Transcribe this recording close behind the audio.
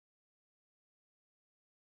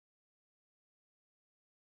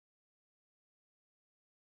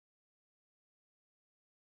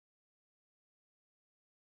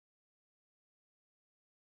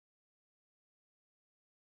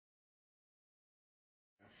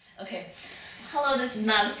Okay. Hello, this is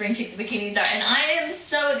not a spring chick, the bikini czar, and I am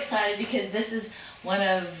so excited because this is one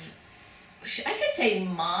of, I could say,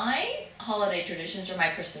 my holiday traditions or my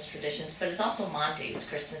Christmas traditions, but it's also Montes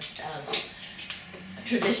Christmas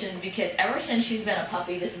tradition because ever since she's been a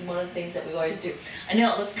puppy, this is one of the things that we always do. I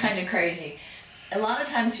know it looks kind of crazy. A lot of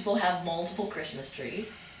times people have multiple Christmas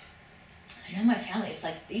trees. I know my family, it's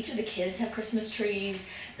like each of the kids have Christmas trees,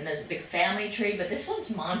 and there's a big family tree, but this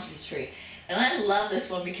one's Monty's tree. And I love this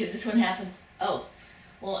one because this one happened, oh,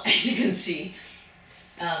 well, as you can see,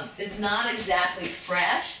 it's not exactly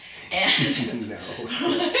fresh, and... No.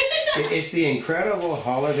 It's the Incredible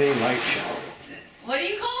Holiday Light Show. What are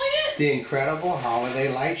you calling it? The Incredible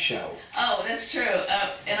Holiday Light Show. Oh, that's true.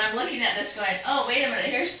 And I'm looking at this going, oh, wait a minute,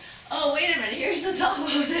 here's the top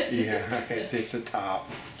of it. Yeah, it's the top.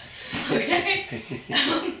 Okay.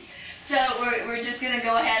 So we're just going to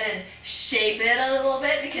go ahead and shape it a little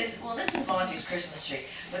bit because, well, this is Monty's Christmas tree.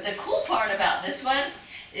 But the cool part about this one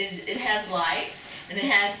is it has light and it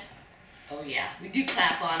has, oh yeah, we do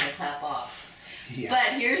clap on and clap off. Yeah.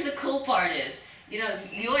 But here's the cool part is, you know,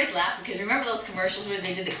 you always laugh because remember those commercials where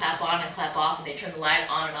they did the clap on and clap off and they turned the light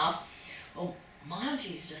on and off? Well,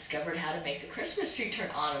 Monty's discovered how to make the Christmas tree turn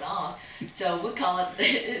on and off. So we call it,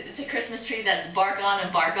 it's a Christmas tree that's bark on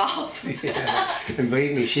and bark off. Yeah, and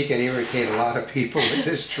believe me, she can irritate a lot of people with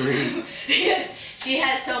this tree. Yes, she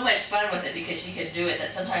has so much fun with it because she can do it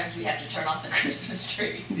that sometimes we have to turn off the Christmas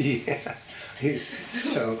tree. Yeah,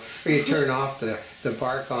 so we turn off the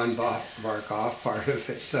bark on, bark off part of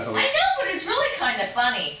it. So I know, but it's really kind of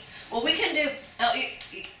funny. Well, we can do,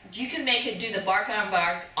 you can make it do the bark on,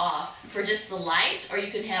 bark off for just the lights, or you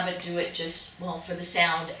can have it do it just, well, for the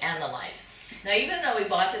sound and the lights. Now, even though we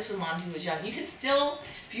bought this when Monty was young, you can still,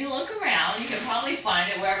 if you look around, you can probably find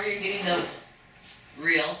it wherever you're getting those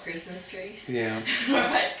real Christmas trees. Yeah.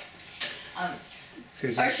 Right.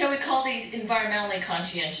 Or shall we call these environmentally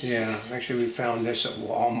conscientious trees? Yeah, actually we found this at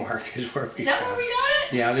Walmart is where we Is that where we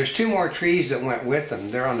got it? Yeah, there's two more trees that went with them.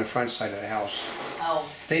 They're on the front side of the house. Oh.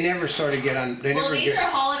 They never sort of get on... Well, these are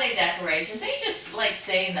holiday decorations. They just like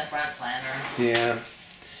stay in the front planter. Yeah.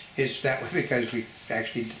 It's that way because we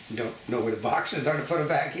actually don't know where the boxes are to put them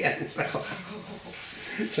back in. So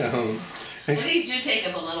well, these do take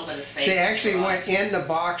up a little bit of space. They actually went in the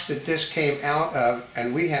box that this came out of,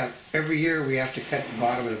 and we have, every year we have to cut the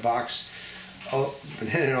bottom of the box open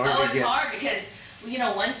in order to get... Oh, it's hard because, you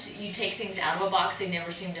know, once you take things out of a box, they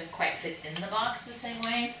never seem to quite fit in the box the same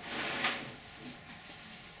way.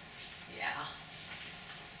 Yeah.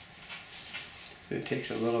 It takes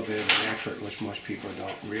a little bit of an effort, which most people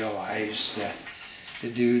don't realize, that to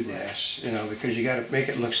do this, you know, because you got to make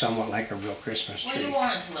it look somewhat like a real Christmas tree. Well, you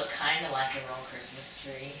want it to look kind of like a real Christmas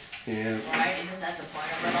tree. Yeah. Right? Isn't that the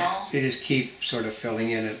point of it all? You just keep sort of filling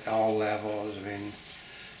in at all levels. I mean,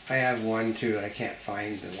 I have one too that I can't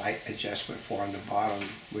find the light adjustment for on the bottom,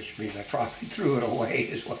 which means I probably threw it away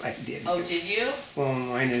is what I did. Oh, did you? Well,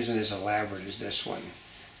 mine isn't as elaborate as this one.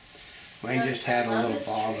 Mine just had a little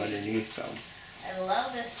bulb underneath, so. I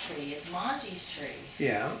love this tree. It's Monty's tree.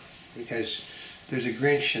 Yeah, because there's a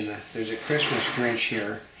Grinch there's a Christmas Grinch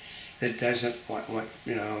here that doesn't want,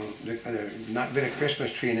 you know, there's not been a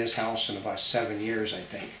Christmas tree in this house in about 7 years, I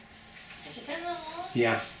think. Has it been that long?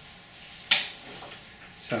 Yeah.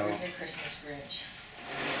 So. Where's a Christmas Grinch?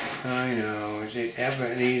 I know.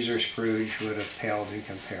 Ebenezer Scrooge would have paled in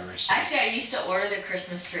comparison. Actually, I used to order the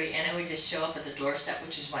Christmas tree, and it would just show up at the doorstep,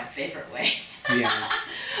 which is my favorite way. Yeah.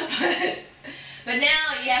 But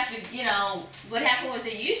now you have to, you know, what happened was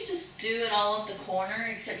they used to do it all at the corner,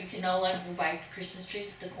 except you can no longer buy Christmas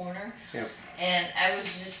trees at the corner. Yep. And I was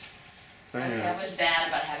just, I was bad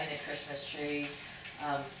about having the Christmas tree.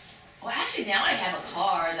 Well, actually, now I have a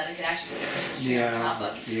car that I could actually put the Christmas tree on top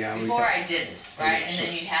of. Yeah. Before I didn't, right? And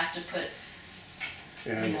then you'd have to put,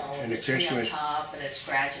 and, you know, and the tree on top and it's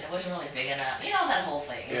scratching. It wasn't really big enough. You know, that whole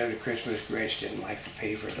thing. Yeah, the Christmas Grinch didn't like to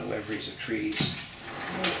pay for deliveries of trees.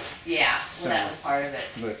 Yeah, well, that was part of it.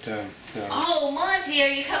 But, oh, Monty, are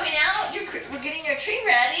you coming out? We're getting your tree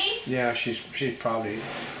ready. Yeah, she's probably,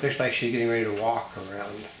 looks like she's getting ready to walk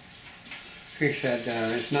around. She said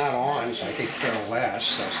it's not on, so I could care less.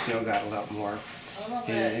 So I still got a lot more.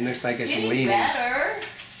 And it looks like it's leaning. Better.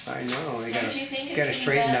 I know. You Don't got to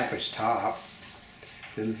straighten up its top.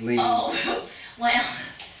 It's leaning. Oh, well.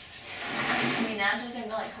 I mean, that doesn't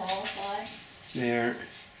really qualify. There.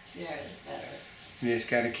 Yeah, it's better. You just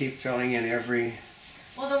got to keep filling in every...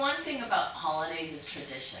 Well, the one thing about holidays is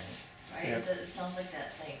tradition, right? Yep. It sounds like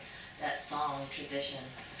that thing, that song, tradition.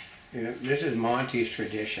 Yeah, this is Monty's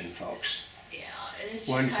tradition, folks. Yeah, it's just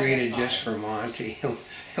one kind of created fun. just for Monty.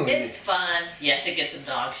 It's fun. Yes, it gets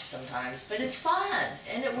obnoxious sometimes, but it's fun,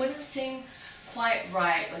 and it wouldn't seem quite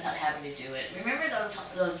right without having to do it. Remember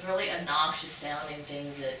those really obnoxious sounding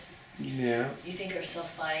things that Yeah. you think are so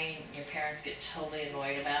funny, your parents get totally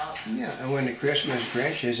annoyed about? Yeah, and when the Christmas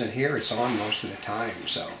Grinch isn't here, it's on most of the time,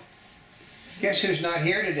 so. Guess who's not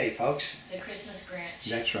here today, folks? The Christmas Grinch.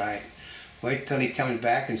 That's right. Wait till he comes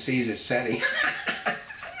back and sees it setting.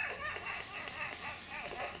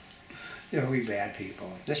 You know, we bad people.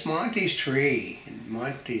 This Monty's tree.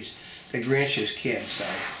 Monty's the Grinch's kid, so.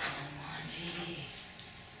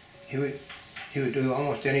 Monty. He would do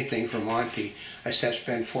almost anything for Monty except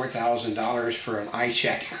spend $4,000 for an eye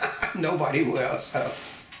check. Nobody will, so.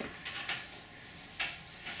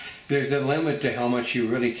 There's a limit to how much you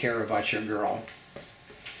really care about your girl.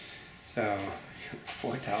 So,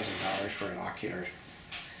 $4,000 for an ocular.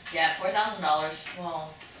 Yeah, $4,000.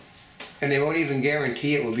 Well. And they won't even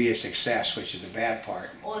guarantee it will be a success, which is the bad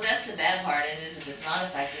part. Well, that's the bad part. It is if it's not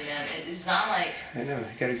affecting them. It's not like. I know,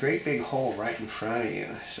 you got a great big hole right in front of you,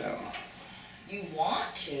 so. You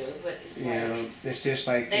want to, but it's Yeah, it's just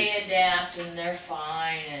like. They adapt and they're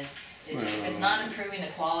fine, and it's not improving the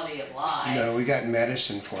quality of life. No, we got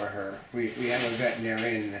medicine for her. We have a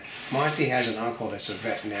veterinarian. Monty has an uncle that's a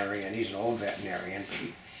veterinarian. He's an old veterinarian,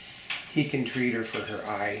 but he can treat her for her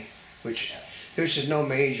eye, which there's just no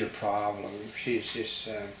major problem. She's just,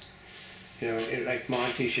 like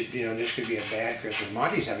Monty should, this could be a bad Christmas.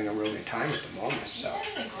 Monty's having a real good time at the moment. She's So.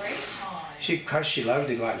 having a great time. Because she loved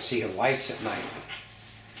to go out and see the lights at night.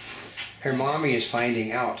 Her mommy is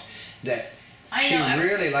finding out that she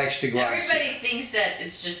really likes to go out and see. Everybody thinks that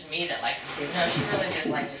it's just me that likes to see them. No, she really does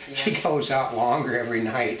like to see them. She goes out longer every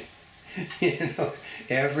night.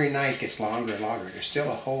 Every night gets longer and longer. There's still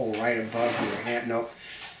a hole right above your hand. Nope.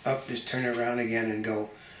 Up, just turn it around again and go,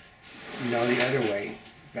 the other way.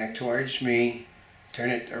 Back towards me. Turn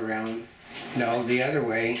it around. No, the other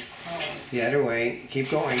way. Oh. The other way. Keep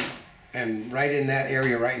going. And right in that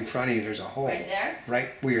area right in front of you, there's a hole. Right there? Right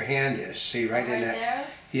where your hand is. See, right in that. There?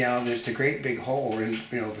 Yeah, there's a great big hole in,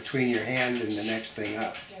 between your hand and the next thing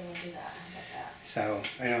up. Yeah, we'll do that. How about that? So,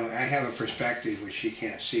 I have a perspective which she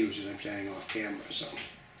can't see, which is I'm standing off camera, so.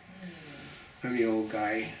 I'm the old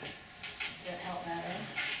guy. Does that help better?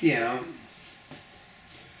 Yeah.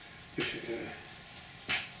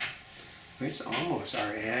 It's almost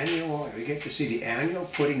our annual, we get to see the annual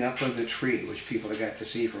putting up of the tree, which people have got to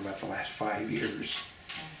see for about the last 5 years.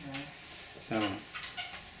 So,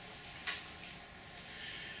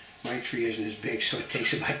 my tree isn't as big, so it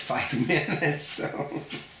takes about 5 minutes, so.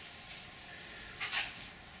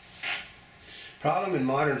 Problem in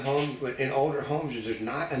modern homes, in older homes, is there's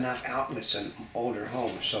not enough outlets in older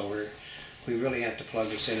homes, so we really have to plug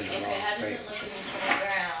this in the wrong Okay, how does space. it look when you put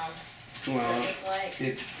it around? Well, Does it look like?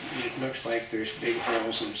 it looks like there's big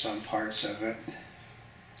holes in some parts of it.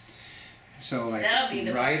 So like That'll be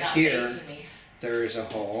the right part not here, facing me. there is a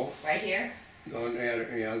hole. Right here? Go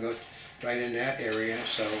right in that area.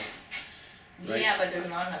 So right, Yeah, but there's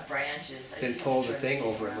not enough branches. then pull the thing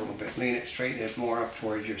over a little bit. Lean it straight and more up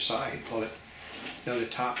towards your side. Pull it, the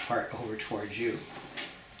top part over towards you.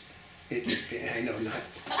 I know not.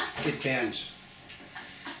 It bends.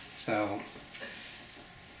 So.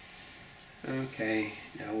 Okay,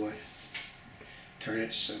 now what? Turn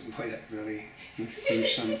it some way that really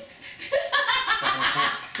gruesome.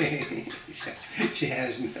 She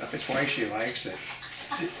has no. That's why she likes it,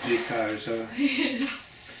 because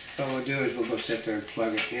what we'll do is we'll go sit there and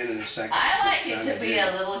plug it in a second. I like it to be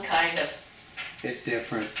a little kind of. It's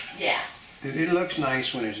different. Yeah. It looks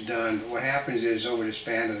nice when it's done, but what happens is over the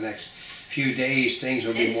span of the next few days, things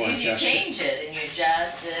will be more adjusted. You change it and you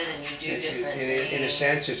adjust it and you do different things. In a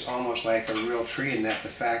sense, it's almost like a real tree in that the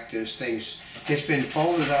fact is it's been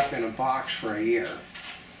folded up in a box for a year.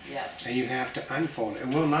 Yep. And you have to unfold it. It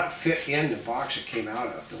will not fit in the box it came out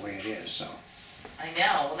of the way it is, so. I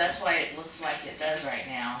know, well that's why it looks like it does right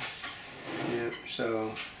now. Yeah,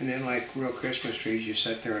 so, and then like real Christmas trees, you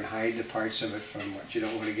sit there and hide the parts of it from what you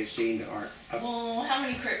don't want to get seen that aren't up. Well, how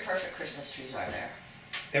many perfect Christmas trees are there?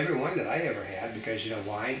 Every one that I ever had, because you know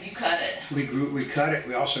why? You cut it. We cut it.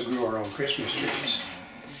 We also grew our own Christmas trees.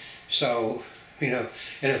 So,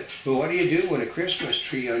 but what do you do when a Christmas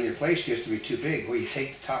tree on your place gets to be too big? Well, you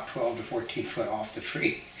take the top 12 to 14 foot off the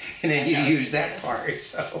tree, and then you use that part.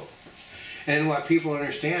 So, and what people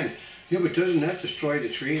understand, but doesn't that destroy the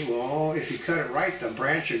tree? Well, if you cut it right, the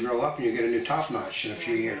branch will grow up, and you get a new top notch in a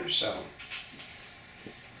few years.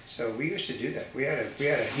 So we used to do that. We had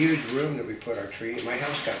a huge room that we put our tree. My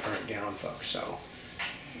house got burnt down, folks. So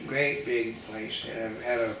great big place. And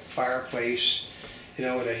had a fireplace you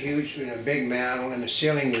know, with a huge, you know, big mantle, and the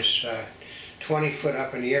ceiling was 20 foot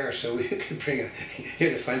up in the air, so we could bring a,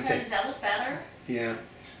 here's a fun thing. Does that look better? Yeah.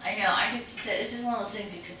 I know, this is one of those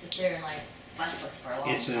things you could sit there and like fuss with for a long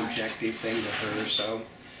time. It's an objective thing to her, so.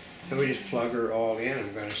 And we just plug her all in and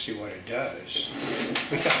we're going to see what it does.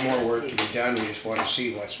 We've got more work to be done, we just want to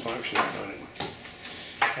see what's functioning on it.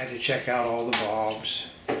 Had to check out all the bulbs.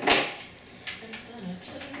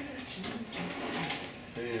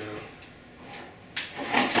 You know.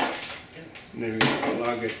 And then we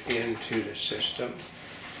plug it into the system.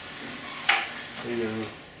 You know.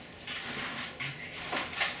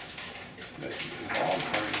 But the bulb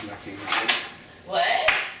part is nothing right.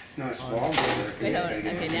 What? No, it's bulb over there.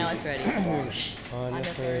 Okay, now it's ready. On the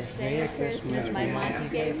first day of Christmas, my Monty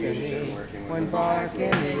gave to me one bark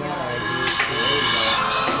in the yard.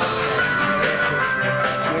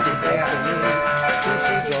 Look at that.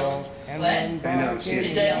 And What? one bark in It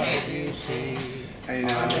the does yard, music. you see. I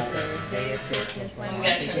know. On the first day of Christmas, my We gotta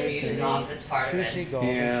Monty turn the gave to music me off, that's part of two it. seagulls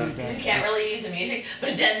Yeah. and two Because you ducks. can't really use the music, but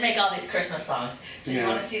it does make all these Christmas songs. So you Yeah.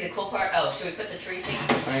 want to see the cool part? Oh, should we put the tree thing I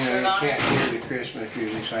turn know, on you it? can't hear the Christmas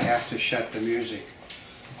music, so I have to shut the music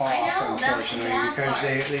I know, off, that's the unfortunately, bad because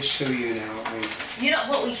part. they sue you now. I mean, You know,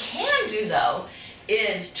 what we can do though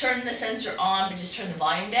is turn the sensor on, but just turn the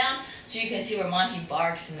volume down so you can see where Monty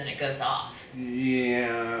barks and then it goes off.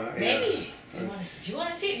 yeah. Maybe Yeah. do you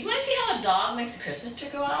want to see how a dog makes the Christmas tree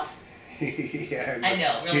go off? Yeah, I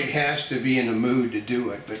know, really. It has to be in the mood to do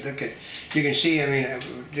it, but look at, you can see, I mean,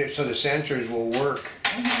 so the sensors will work,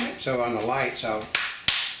 so on the light, so,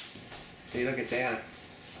 see, look at that.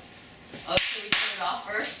 Oh, should we turn it off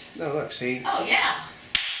first? No, look, see, Oh yeah.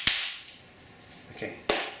 okay.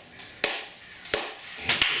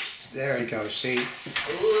 There it goes, see,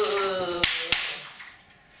 Ooh.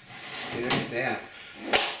 see, look at that.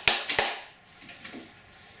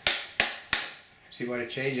 See what it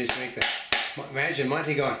changes to make the, imagine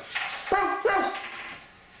Monty going, "Row, row,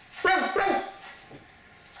 row,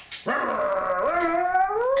 row,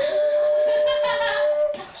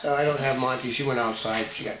 so I don't have Monty, she went outside,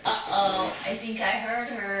 she got. Uh-oh, I think I heard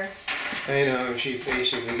her. I know, she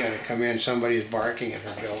basically got to come in, somebody's barking at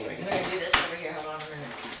her building. I'm gonna do this over here, hold on a minute.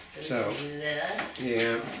 So we So, can do this.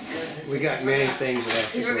 Yeah, This we is- got many things that have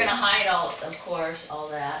to Because we're go. gonna hide all, of course, all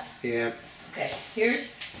that. Yeah, Okay,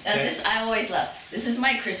 here's, now this I always love. This is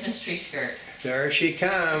my Christmas tree skirt. there she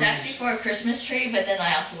comes. It's actually for a Christmas tree, but then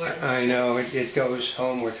I also wear this. I know, it goes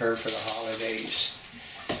home with her for the holidays.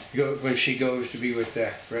 When she goes to be with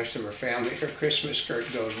the rest of her family, her Christmas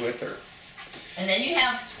skirt goes with her. And then you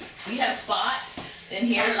have spots in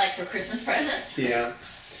here, like for Christmas presents. Yeah.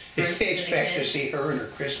 First They to the expect to kids. see her in her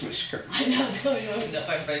Christmas skirt. I know, no, if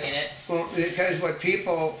I'm bringing it. Well, because what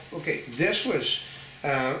people, okay, this was,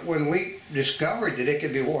 when we discovered that it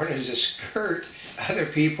could be worn as a skirt, other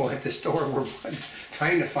people at the store were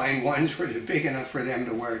trying to find ones that were big enough for them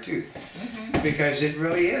to wear too. Because it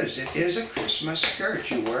really is. It is a Christmas skirt.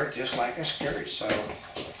 You wear it just like a skirt, so.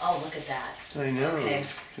 Oh, look at that. I know. Okay,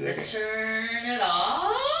 let's turn it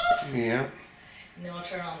off. Yeah. And then we'll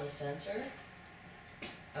turn on the sensor.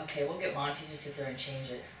 Okay, we'll get Monty to sit there and change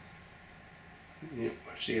it. Yeah.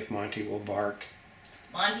 Let's see if Monty will bark.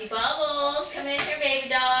 Monty Bubbles, come in here, baby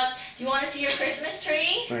dog. Do you want to see your Christmas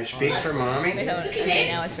tree? Can I speak for Mommy? Wait, hold on. Look at Okay,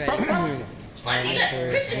 me. now it's ready. Monty, look,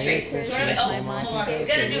 Christmas tree. Oh, hold on. We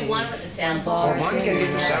gotta do one with the sounds. Oh, Monty can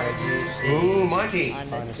get the sound. Ooh, Monty. On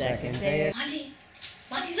the second day. Monty,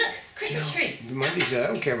 look, Christmas tree. Monty's, I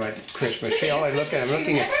don't care about the Christmas tree. All I look at, I'm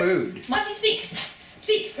looking at food. Monty, speak.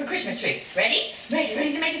 Speak for Christmas tree. Ready?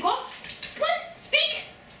 Ready to make it go off? Come on, speak.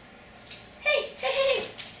 Hey.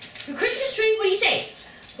 Your Christmas tree, what do you say?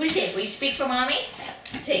 What do you say? Will you speak for Mommy?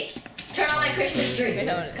 Say, turn on my Christmas tree. Wait,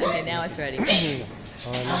 hold on. Come Okay, on. now it's ready. On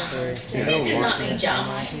the first day Speak does not mean jump.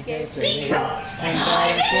 Monty gave to Speak. me one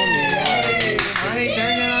bark in the yard. Monty,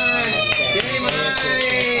 turn it on. Yay, Monty.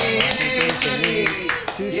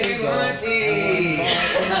 Yay, Monty. Yay,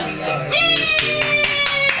 Monty.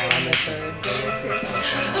 On the third day of Christmas,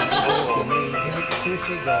 my Monty gave to me two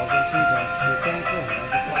seagulls and two ducks, two thankful hard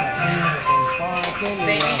to fly. One bark in the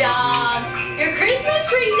Baby yard. dog, your Christmas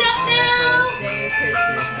tree's up now. Day of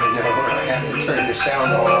Christmas. I know, I have to turn the sound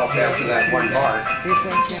all off after that one bark.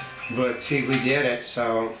 Christmas. But see, we did it,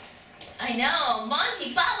 so. I know,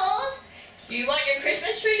 Monty Bubbles. Do you want your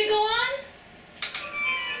Christmas tree to go on?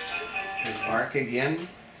 Bark again?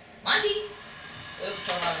 Monty. Oops,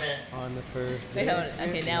 hold on a minute. On the first Wait, day hold on.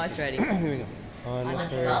 Okay, now it's ready. On the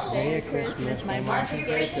Monty first day of Bubbles. Christmas, my Bark for Monty your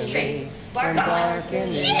gave Christmas to tree. me Bark one on. bark in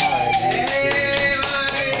the Yay! yard. Yay,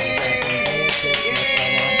 Monty.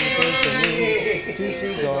 Two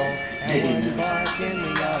seagulls And when the bark in the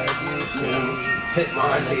yard you see.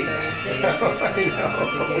 Monty. I know.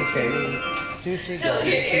 Okay. So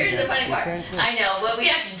here's the funny part. I know, what we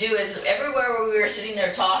have to do is, everywhere where we were sitting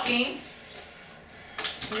there talking,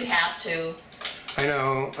 we have to. I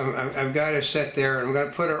know. I've got to sit there, and I'm going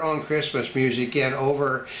to put her own Christmas music in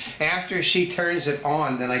over. After she turns it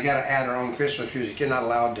on, then I got to add her own Christmas music. You're not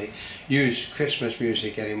allowed to use Christmas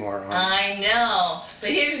music anymore. I know. But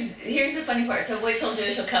here's the funny part. So what she'll do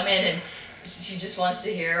is she'll come in and she just wants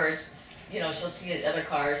to hear, or she'll see other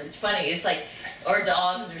cars. It's funny. It's like, or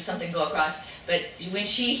dogs or something go across. But when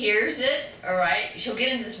she hears it, all right, she'll get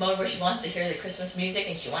into this mode where she wants to hear the Christmas music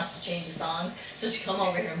and she wants to change the songs. So she'll come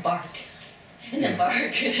over here and bark. And then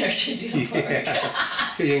bark, and there she do bark.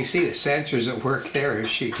 Yeah. You can see the sensors at work there as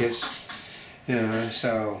she gets,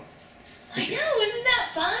 so. I know, isn't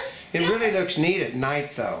that fun? It really looks neat at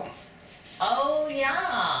night, though. Oh,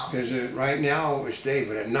 yeah. Because right now it's day,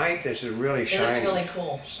 but at night this is really shiny. It looks really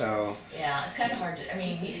cool. So. Yeah, it's kind of hard to,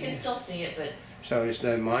 you can still see it, but. So it's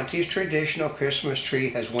the Montes traditional Christmas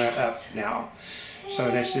tree has went up now. So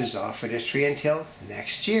this is off of this tree until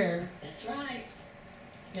next year. That's right.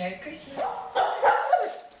 Merry Christmas.